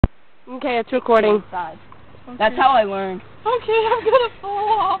Okay, it's recording. Okay. That's how I learned. Okay, I'm gonna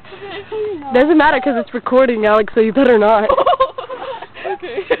fall off of it. Doesn't matter because it's recording, Alex, so you better not.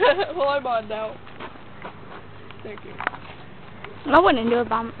 Okay, well I'm on now. Thank you. I wouldn't do it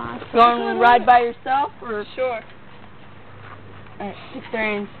by myself. You want to ride by yourself or? Sure. Alright, take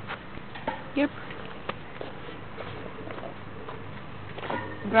turns. Yep.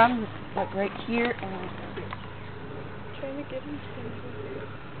 Grab like right here and Trying to get him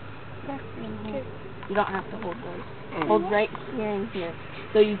okay. You don't have to hold those. Hold right here and here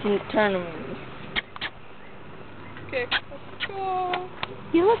so you can turn them. Okay, let's go.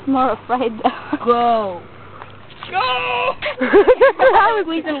 You look more afraid though. Go. Go! I was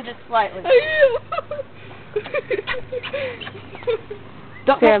squeeze them just slightly.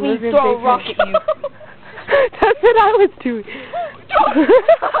 Don't Sam, let me throw a rock at you. That's what I was doing.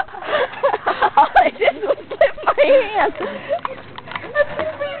 All I did was flip my hand.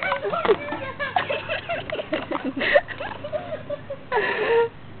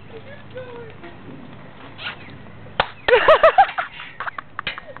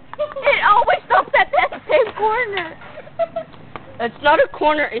 It always stops at that same corner. It's not a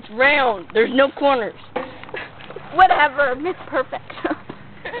corner, it's round. There's no corners. Whatever, Miss Perfect.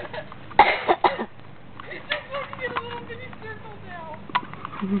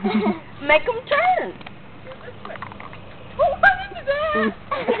 Make them turn.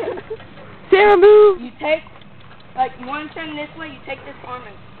 Sarah, move. You take, like, you want to turn this way, you take this arm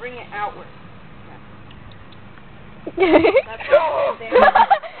and bring it outward. That's what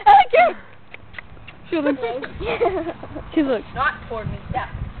Okay. She looks. She looks. Not toward me, yeah.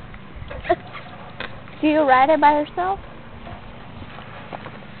 Do you ride it by yourself?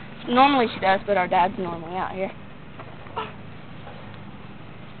 Normally she does, but our dad's normally out here.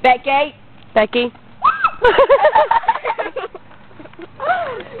 Becky? Becky.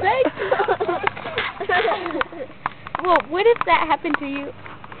 Well, what if that happened to you?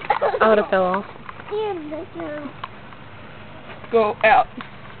 I would have fell off. Go out.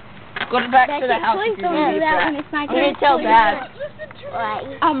 Go back to the Becky, house please if you're don't going do to that when it's my I'm going to turn. tell Please Dad.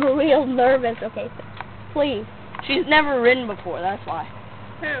 don't. I'm real nervous. Okay, so please. She's never ridden before, that's why.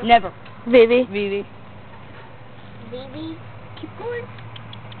 Who? Never. Vivi. Vivi. Baby. Keep going.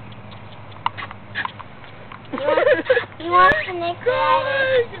 You want to make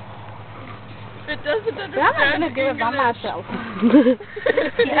Going! It doesn't understand. But I'm not going to do it by myself.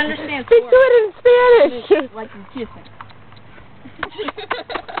 She understands Speak to it in Spanish. like you're kissing.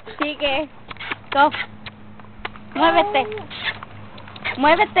 Sigue. Go. Muévete.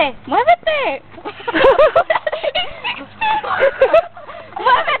 Muévete. Muévete.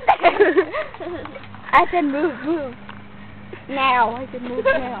 Muévete. I said move, move. Now. I said move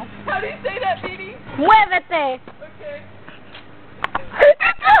now. How do you say that, Dee? Muévete. Okay.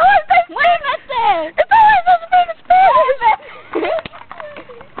 Muévete. It's always supposed to be in Spanish.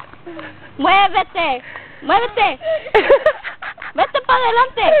 Muévete. Muévete. Vete para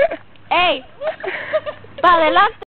adelante. Ey. Para adelante.